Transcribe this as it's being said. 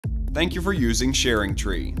Thank you for using Sharing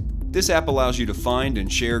Tree. This app allows you to find and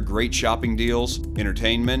share great shopping deals,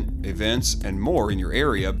 entertainment, events, and more in your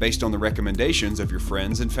area based on the recommendations of your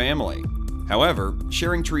friends and family. However,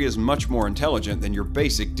 Sharing Tree is much more intelligent than your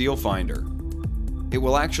basic deal finder. It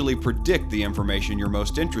will actually predict the information you're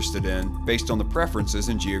most interested in based on the preferences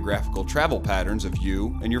and geographical travel patterns of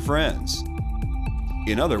you and your friends.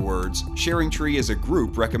 In other words, Sharing Tree is a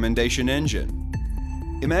group recommendation engine.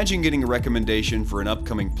 Imagine getting a recommendation for an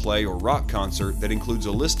upcoming play or rock concert that includes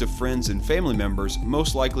a list of friends and family members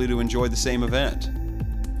most likely to enjoy the same event.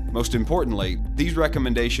 Most importantly, these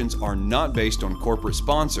recommendations are not based on corporate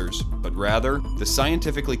sponsors, but rather the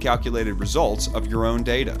scientifically calculated results of your own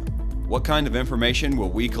data. What kind of information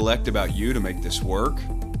will we collect about you to make this work?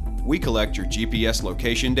 We collect your GPS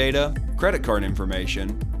location data, credit card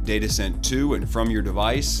information, data sent to and from your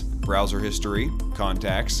device, browser history,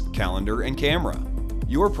 contacts, calendar, and camera.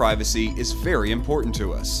 Your privacy is very important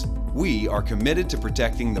to us. We are committed to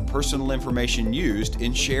protecting the personal information used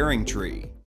in Sharing Tree.